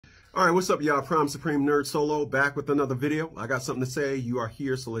All right, what's up, y'all? Prime Supreme Nerd Solo back with another video. I got something to say. You are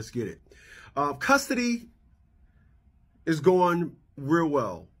here, so let's get it. Custody is going real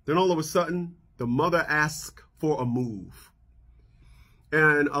well. Then all of a sudden, the mother asks for a move.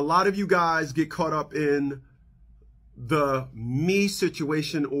 And a lot of you guys get caught up in the me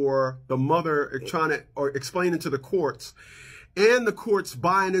situation, or the mother trying to or explaining to the courts, and the courts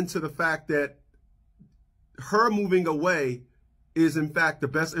buying into the fact that her moving away is in fact the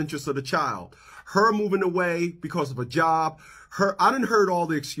best interest of the child. Her moving away because of a job. I done heard all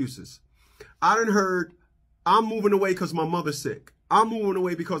the excuses. I done heard, I'm moving away because my mother's sick. I'm moving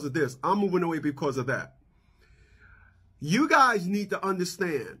away because of this. I'm moving away because of that. You guys need to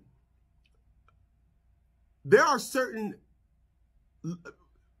understand, there are certain,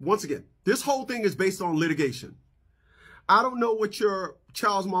 once again, this whole thing is based on litigation. I don't know what your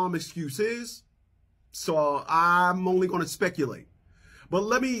child's mom excuse is, so I'm only going to speculate. But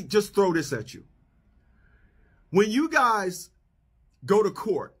let me just throw this at you. When you guys go to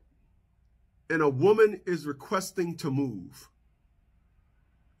court and a woman is requesting to move,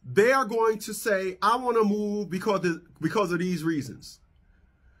 they are going to say, I want to move because of these reasons.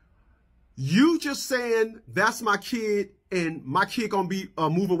 You just saying, that's my kid and my kid going to be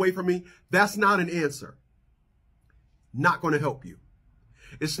move away from me, that's not an answer. Not going to help you.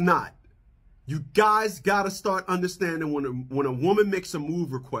 It's not. You guys got to start understanding when a woman makes a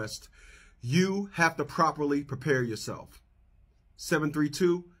move request, you have to properly prepare yourself.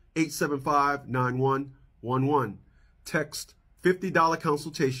 732-875-9111. Text $50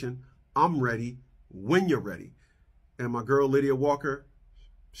 consultation. I'm ready when you're ready. And my girl, Lydia Walker,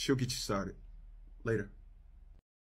 she'll get you started. Later.